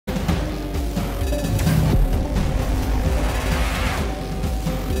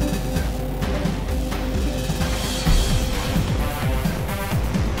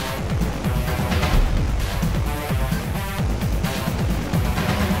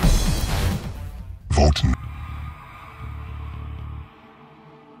out.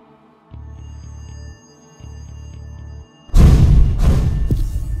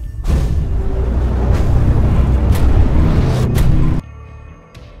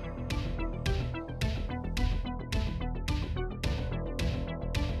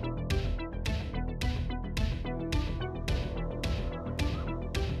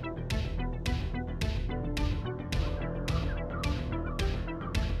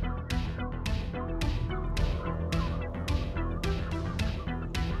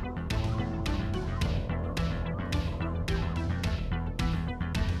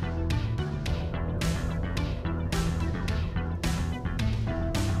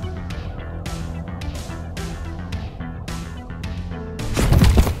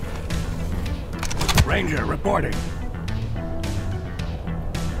 Ranger reporting.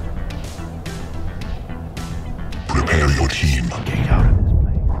 Prepare your team. Get out of this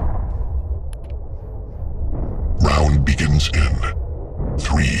place. Round begins in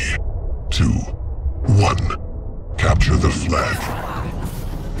 3, 2, 1. Capture the flag.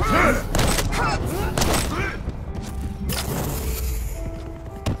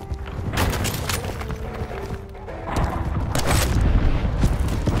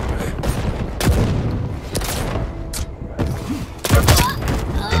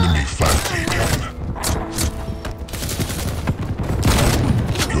 Enemy flag taken.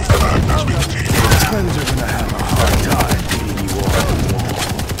 Your flag has been taken. Friends are gonna have a hard time beating you off the wall.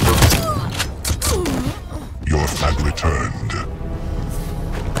 Your flag returned.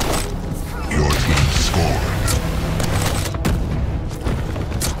 Your team scored.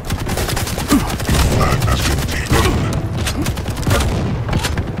 Your flag has been taken.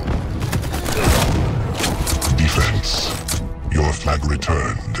 Defense. Your flag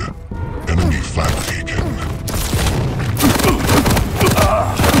returned. Enemy flag taken.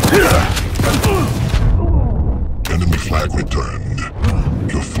 Enemy flag returned.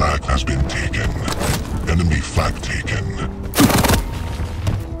 Your flag has been taken. Enemy flag taken.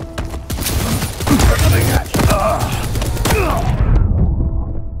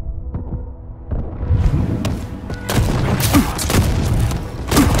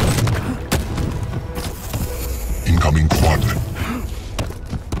 Incoming quad.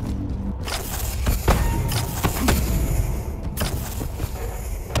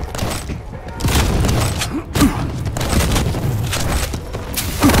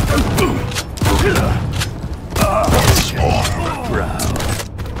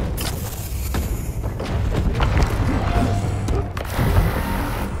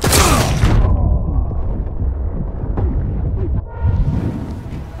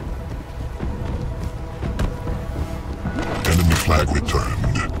 Enemy flag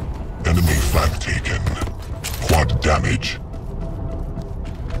returned. Enemy flag taken. Quad damage.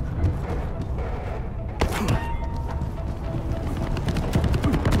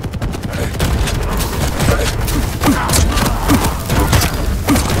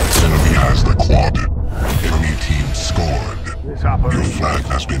 Enemy has the quad. Enemy team scored. Your flag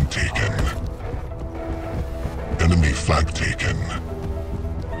has been taken. Enemy flag taken.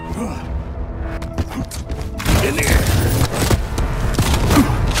 In the air.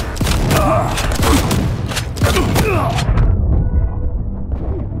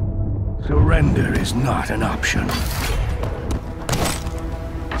 Surrender is not an option.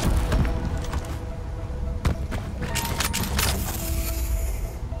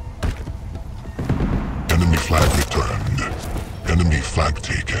 Enemy flag returned. Enemy flag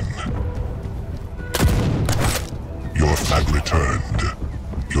taken. Your flag returned.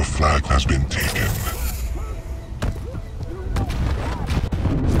 Your flag has been taken.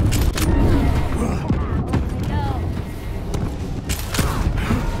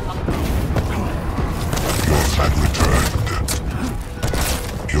 Your flag returned.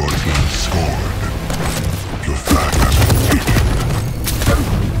 Your team scored. Your flag has been taken.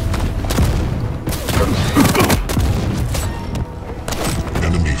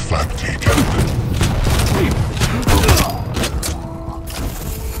 Enemy flag taken.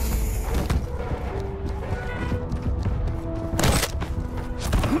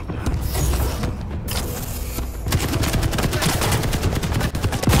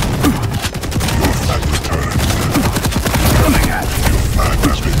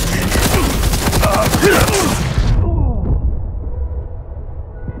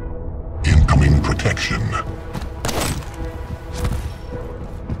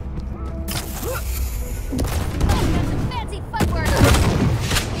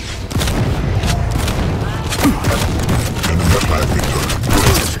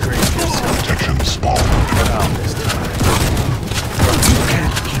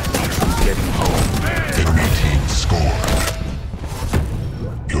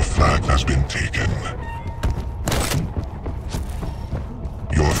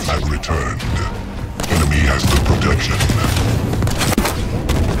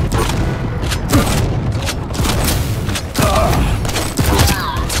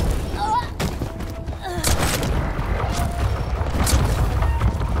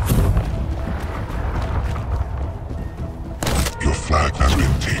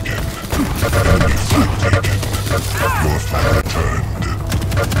 flag returned.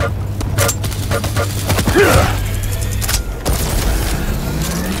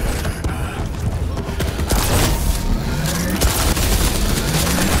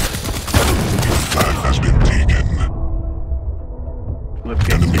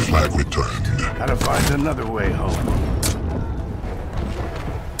 Enemy flag returned. Gotta find another way home.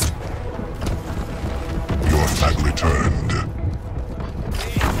 Your flag returned.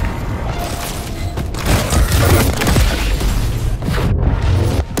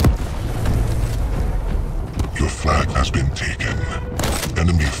 Your flag has been taken.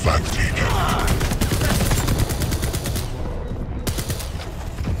 Enemy flag taken.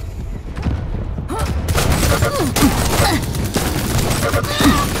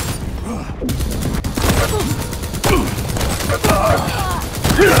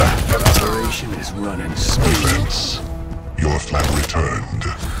 Operation is running smooth. Defense. Your flag returned.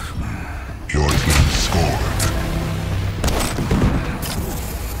 Your team scored.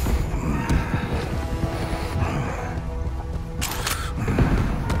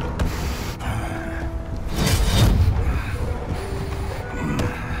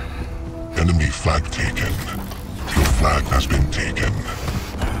 Enemy flag taken. Your flag has been taken.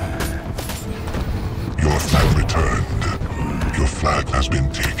 Your flag returned. Your flag has been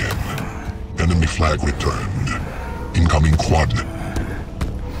taken. Enemy flag returned. Incoming quad.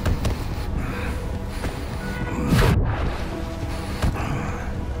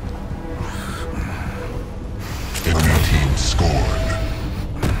 Enemy team scored.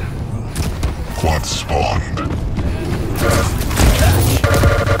 Quad spawned.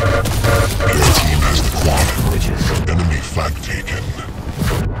 Your team has the quad. Enemy flag taken.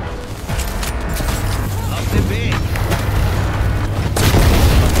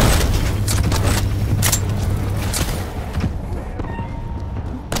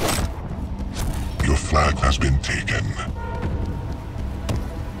 Your flag has been taken.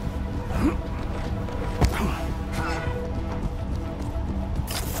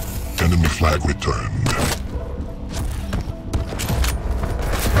 Enemy flag returned.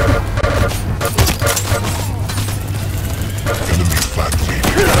 Enemy flag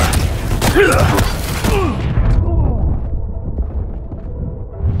taken.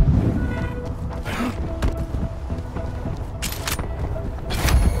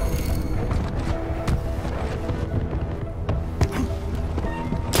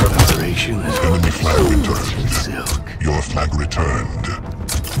 Enemy flag returned. Your flag returned.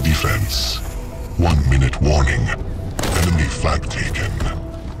 Defense. 1 minute warning. Enemy flag taken.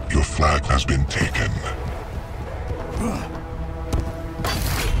 Your flag has been taken.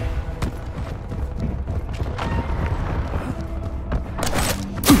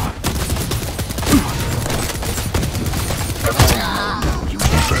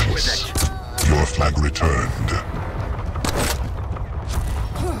 Defense. Your flag returned.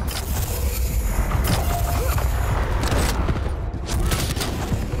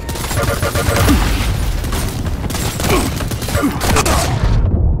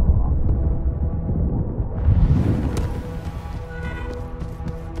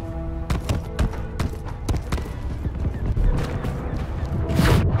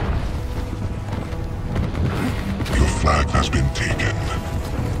 Your flag has been taken.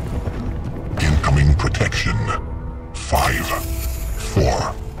 Incoming protection. 5,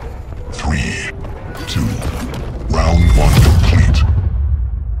 4, 3, 2. Round 1 complete.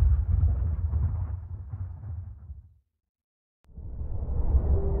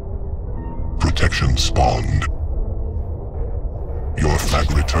 Protection spawned. Your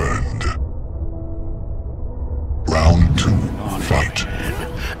flag returned. Round 2, fight.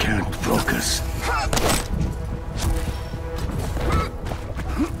 Can't focus.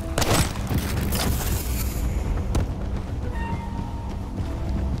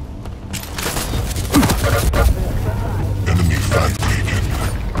 Enemy flag taken.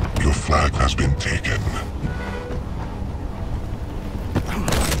 Your flag has been taken.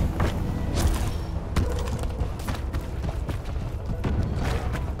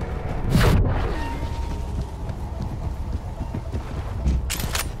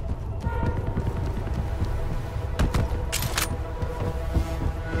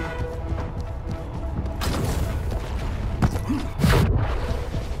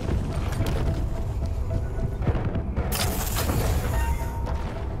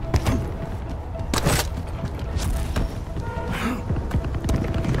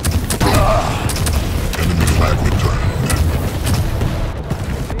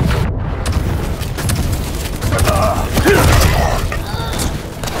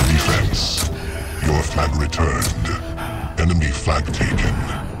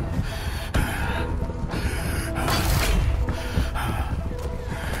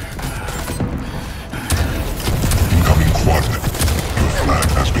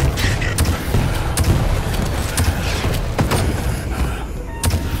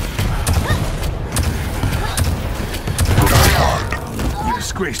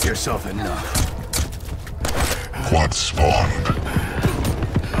 disgraced yourself enough. Quad spawned.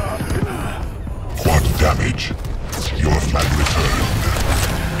 Quad damage. Your flag returned.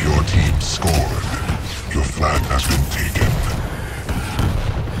 Your team scored. Your flag has been taken.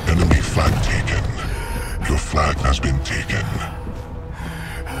 Enemy flag taken. Your flag has been taken.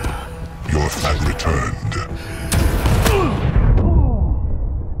 Your flag returned.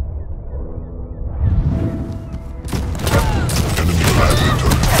 Enemy flag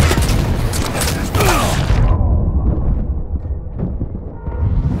returned.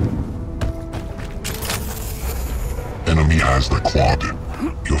 Enemy has the quad.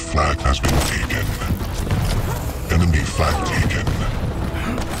 Your flag has been taken. Enemy flag taken.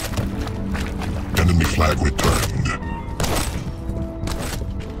 Enemy flag returned.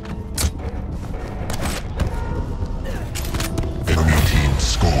 Enemy team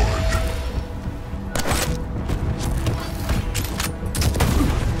scored.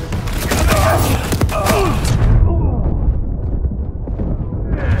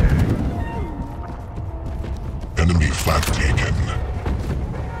 Enemy flag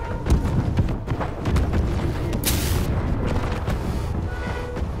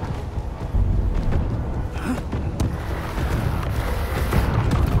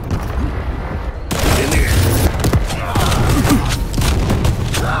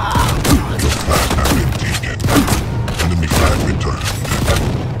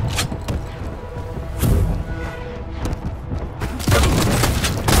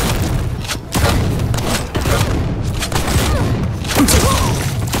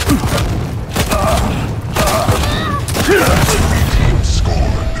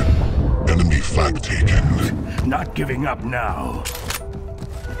taken. Not giving up now.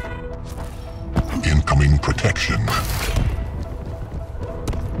 Incoming protection.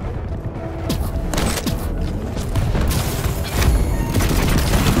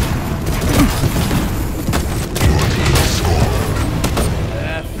 Your team scored.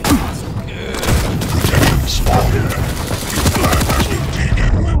 Protection spawned. Flag has been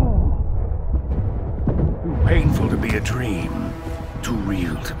taken. Too painful to be a dream. Too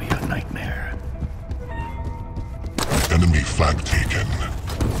real to be a nightmare. Enemy flag taken.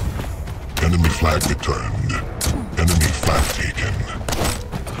 Enemy flag returned. Enemy flag taken.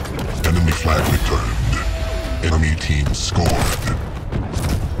 Enemy flag returned. Enemy team scored.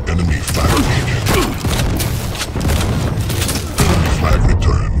 Enemy flag taken. Enemy flag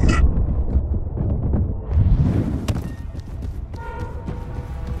returned.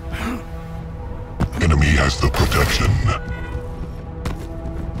 Enemy has the protection.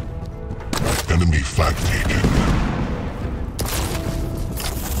 Enemy flag taken.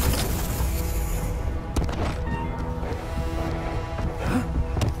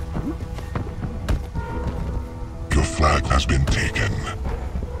 Your flag has been taken.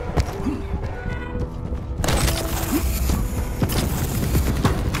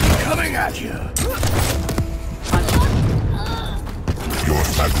 Coming at you. Your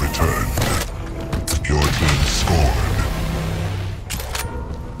flag returned. Your team scored.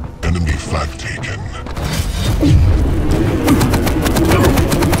 Enemy flag taken.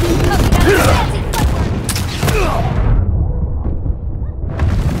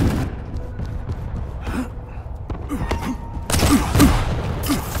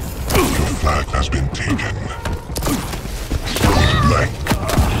 Your flag has been taken. Blank.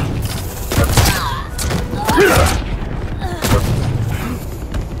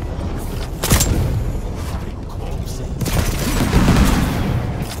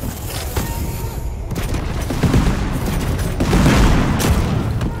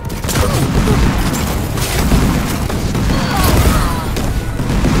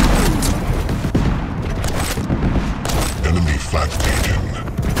 Enemy flag taken.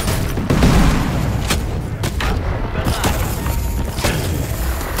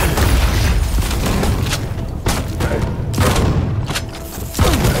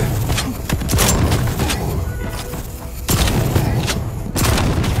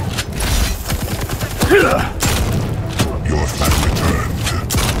 Your flag returned.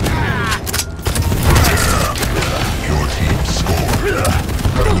 Your team scored.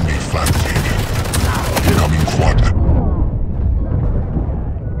 Enemy flag taken. Incoming quad.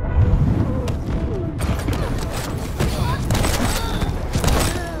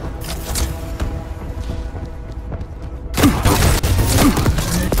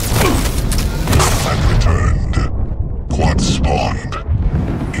 Flag returned. Quad spawned.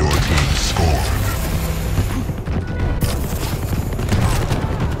 Your team scored.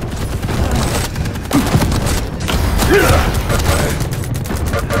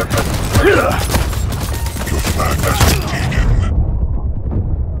 Your flag has been taken.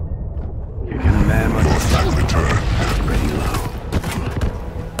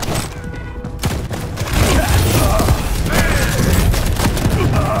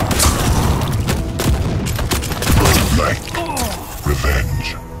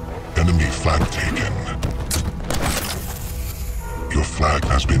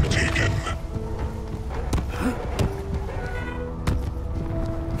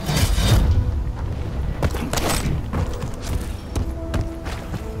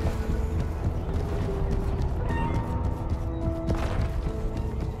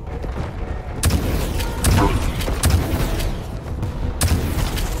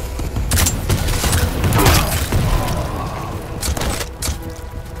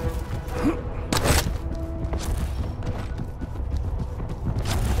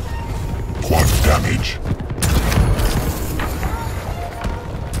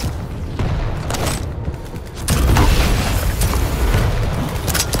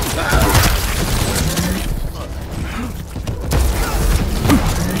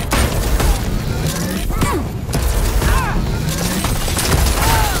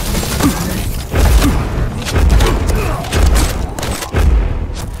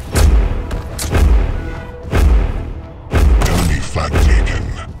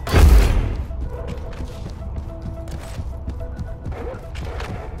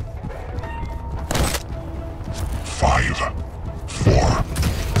 5,